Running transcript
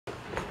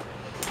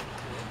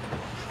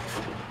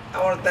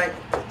I want to thank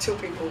the two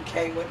people who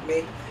came with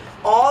me.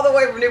 All the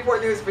way from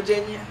Newport News,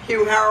 Virginia,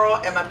 Hugh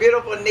Harrell, and my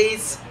beautiful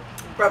niece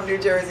from New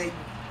Jersey,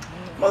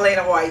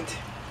 Melina White.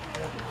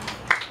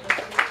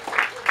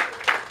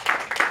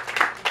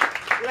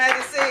 Glad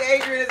to see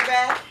Adrian is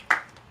back.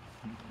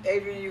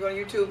 Adrian, you gonna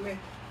YouTube me?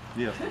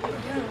 Yeah.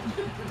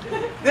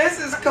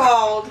 This is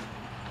called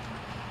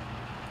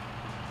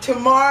To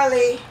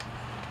Marley,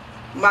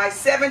 my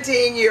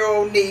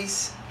 17-year-old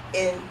niece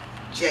in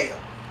jail.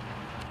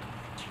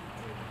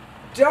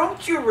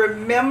 Don't you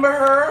remember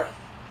her?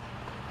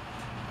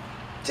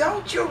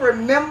 Don't you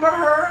remember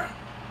her?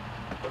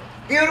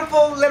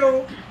 Beautiful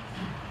little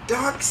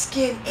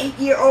dark-skinned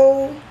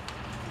 8-year-old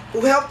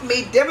who helped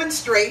me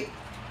demonstrate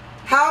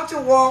how to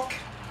walk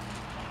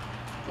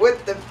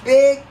with the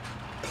big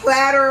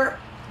platter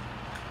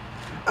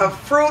of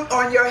fruit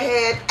on your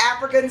head,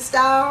 African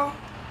style.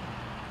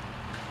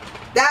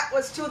 That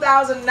was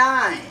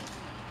 2009,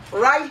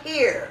 right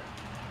here,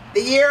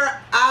 the year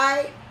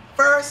I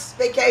first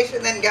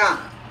vacationed in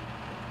Ghana.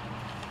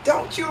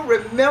 Don't you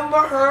remember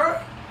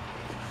her?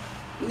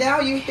 Now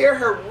you hear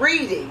her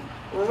reading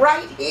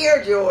right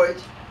here, George,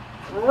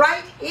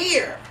 right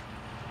here.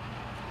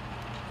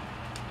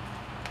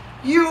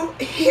 You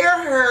hear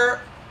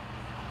her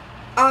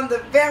on the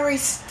very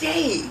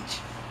stage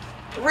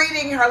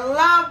reading her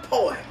love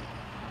poem.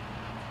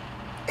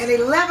 An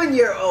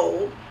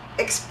 11-year-old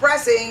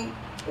expressing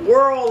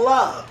world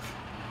love.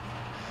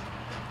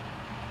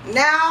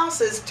 Now,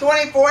 since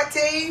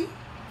 2014,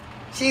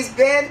 she's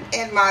been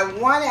in my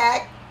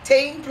one-act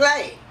teen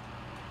play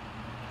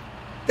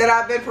that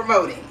I've been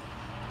promoting.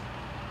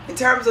 In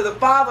terms of the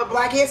father of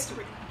Black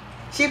history,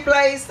 she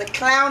plays the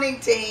clowning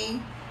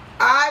teen,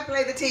 I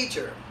play the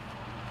teacher,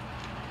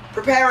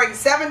 preparing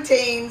 7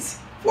 teens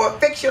for a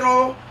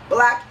fictional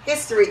Black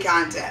history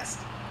contest.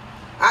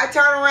 I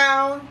turn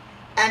around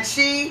and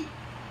she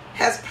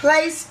has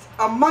placed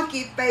a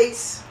monkey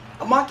face,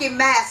 a monkey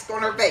mask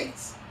on her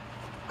face.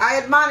 I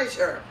admonish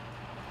her.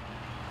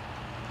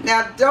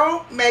 Now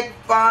don't make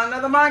fun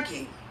of the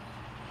monkey.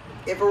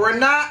 If it were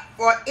not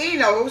for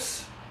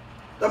Enos,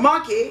 the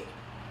monkey,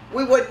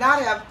 we would not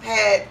have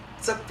had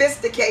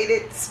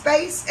sophisticated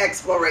space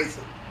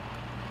exploration.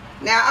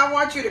 Now I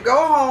want you to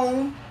go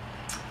home,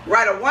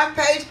 write a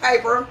 1-page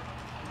paper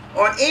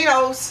on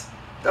Enos,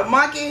 the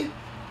monkey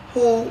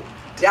who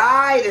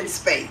died in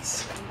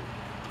space.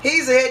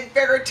 He's a hidden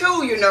figure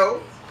too, you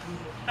know.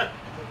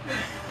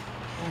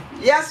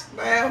 Yes,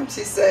 ma'am,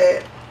 she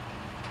said.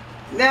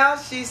 Now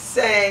she's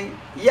saying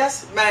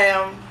yes,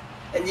 ma'am,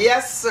 and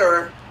yes,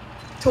 sir,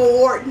 to a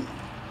warden.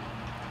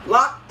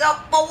 Locked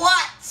up for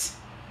what?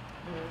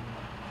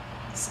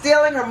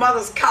 Stealing her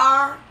mother's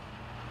car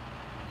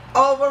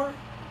over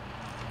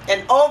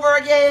and over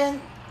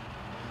again.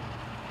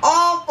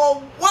 All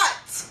for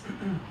what?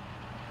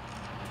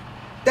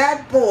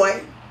 That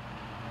boy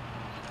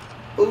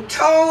who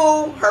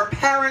told her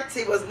parents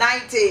he was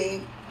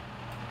 19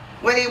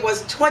 when he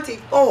was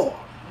 24.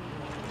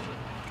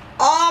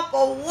 All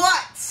for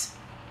what?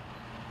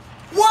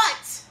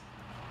 What?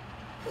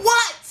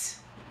 What?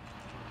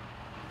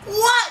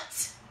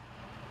 What?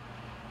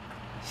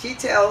 She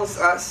tells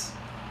us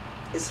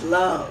it's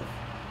love.